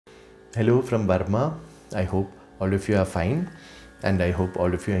Hello from Varma. I hope all of you are fine and I hope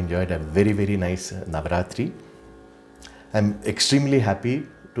all of you enjoyed a very nice Navaratri. I'm extremely happy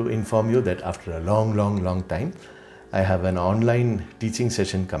to inform you that after a long time, I have an online teaching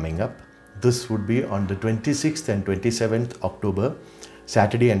session coming up. This would be on the 26th and 27th October,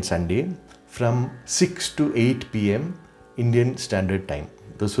 Saturday and Sunday from 6 to 8 p.m. Indian Standard Time.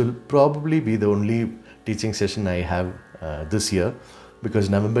 This will probably be the only teaching session I have this year,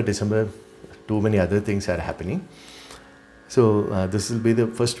 because November, December, too many other things are happening. So this will be the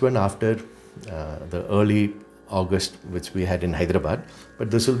first one after the early August, which we had in Hyderabad,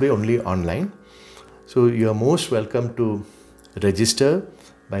 but this will be only online. So you are most welcome to register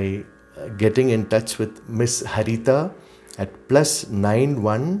by getting in touch with Ms.Haritha at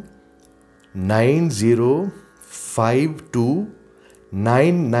 +91 9052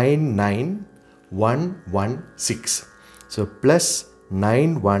 999 116. So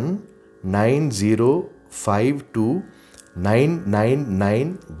 +91 9052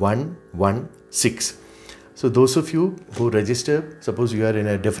 999 116. So those of you who register, suppose you are in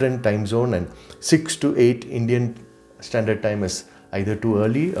a different time zone and 6 to 8 Indian Standard Time is either too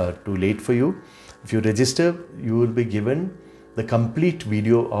early or too late for you. If you register, you will be given the complete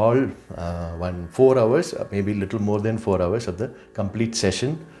video, all 4 hours, maybe little more than 4 hours of the complete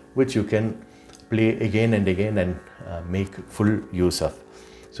session, which you can play again and again and make full use of.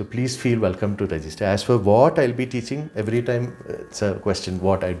 So please feel welcome to register. As for what I'll be teaching, every time it's a question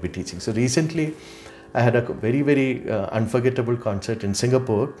what I'll be teaching. So recently I had a very unforgettable concert in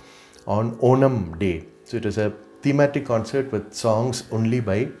Singapore on Onam Day. So it was a thematic concert with songs only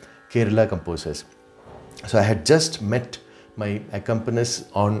by Kerala composers. So I had just met my accompanists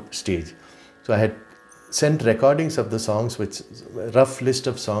on stage. So I had sent recordings of the songs, rough list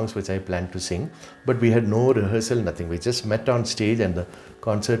of songs which I planned to sing, but we had no rehearsal, nothing. We just met on stage and the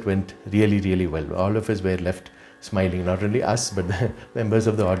concert went really well. All of us were left smiling, not only us but the members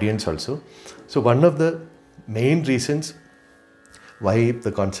of the audience also. So one of the main reasons why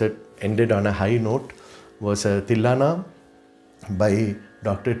the concert ended on a high note was a Thillana by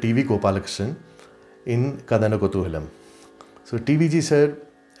Dr.T.V. Gopalakrishnan in Kadanakuthoohalam. So T.V.G. sir,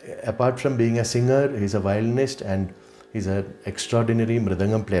 apart from being a singer, he's a violinist and he's an extraordinary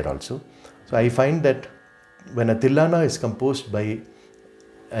mridangam player also. So I find that when a Thillana is composed by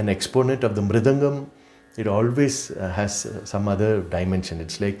an exponent of the mridangam, it always has some other dimension.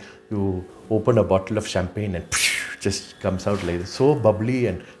 It's like you open a bottle of champagne and just comes out like this, so bubbly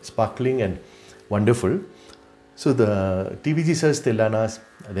and sparkling and wonderful. So the T.V.G. sir's Thillanas,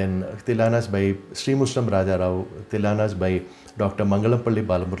 then Thillanas by Sri Muslam Raja Rao, Thillanas by Dr. Mangalampalli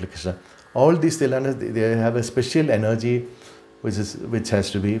Balamuralikrishnan. All these Thillanas, they have a special energy which has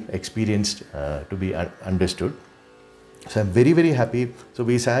to be experienced to be understood. So I'm very happy. So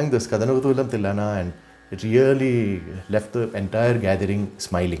we sang this Kadanakuthoohalam Thillana and it really left the entire gathering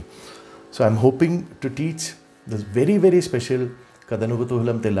smiling. So I'm hoping to teach this very special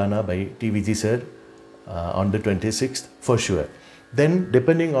Kadanakuthoohalam Thillana by T.V.G. sir on the 26th for sure. Then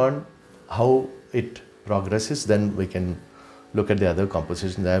depending on how it progresses, then we can look at the other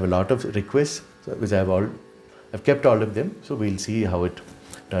compositions. I have a lot of requests which I've kept all of them, so we'll see how it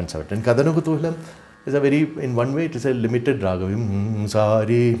turns out. And Kadanakuthoohalam is in one way it is a limited raga.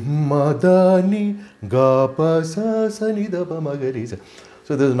 Sari madani ga pa sa sa ni da pa ma ga ri sa.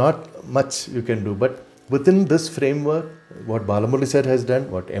 So there's not much you can do, but within this framework, what Balamurali sir has done,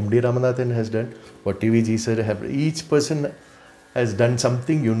 what M.D. Ramanathan has done, what T.V.G. sir have, each person has done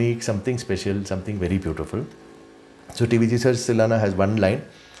something unique, something special, something very beautiful. So T.V.G. sir's Thillana has one line,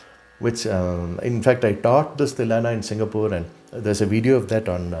 which in fact I taught this Thillana in Singapore, and there's a video of that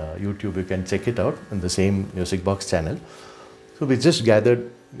on YouTube. You can check it out on the same Music Box channel. So we just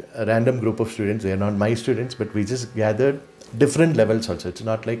gathered a random group of students. They are not my students, but we just gathered different levels also. It's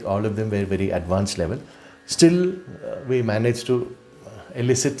not like all of them were very advanced level. Still, we managed to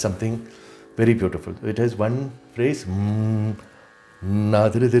elicit something very beautiful. It has one phrase. Oh,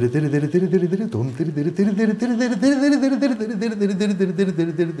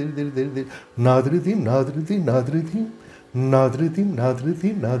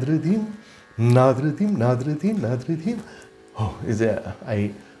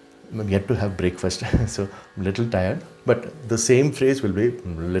 I am yet to have breakfast, so I'm a little tired. But the same phrase will be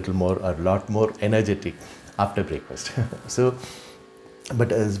a lot more energetic after breakfast. So,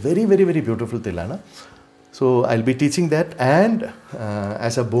 but it's very beautiful Thillana. So I'll be teaching that, and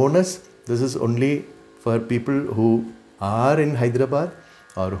as a bonus, this is only for people who are in Hyderabad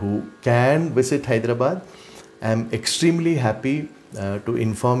or who can visit Hyderabad. I'm extremely happy to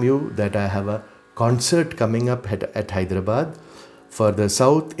inform you that I have a concert coming up at Hyderabad for the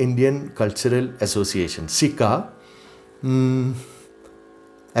South Indian Cultural Association, SICA,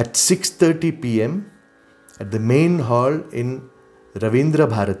 at 6:30 p.m. at the main hall in Ravindra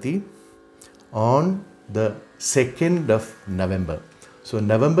Bharati on the 2nd of November. So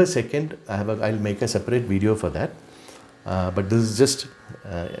November 2nd, I'll make a separate video for that. But this is just,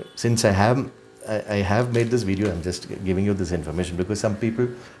 since I have made this video, I'm just giving you this information because some people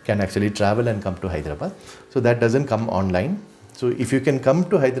can actually travel and come to Hyderabad. So that doesn't come online. So if you can come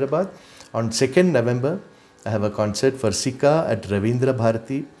to Hyderabad on 2nd November, I have a concert for SICA at Ravindra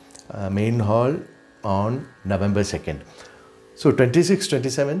Bharati main hall on November 2nd. So 26th,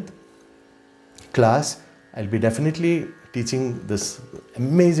 27th class, I'll be definitely teaching this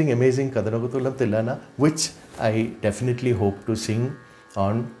amazing Kadanakuthoohalam Thillana, which I definitely hope to sing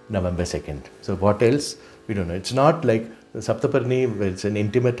on November 2nd. So what else? We don't know. It's not like the Saptaparni, where it's an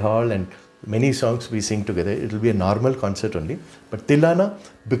intimate hall and many songs we sing together. It will be a normal concert only. But Thillana,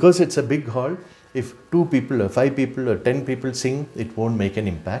 because it's a big hall, if 2 people or 5 people or 10 people sing, it won't make an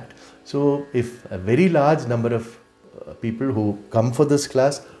impact. So if a very large number of people who come for this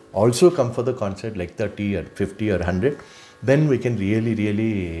class also come for the concert, like 30 or 50 or 100, then we can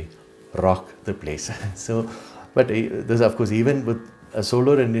really rock the place. So, but this, of course, even with a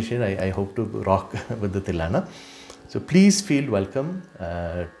solo rendition, I hope to rock with the Thillana. So please feel welcome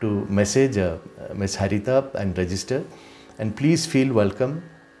to message Ms.Haritha and register, and please feel welcome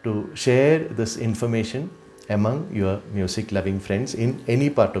to share this information among your music loving friends in any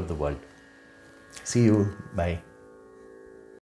part of the world. See you. Bye.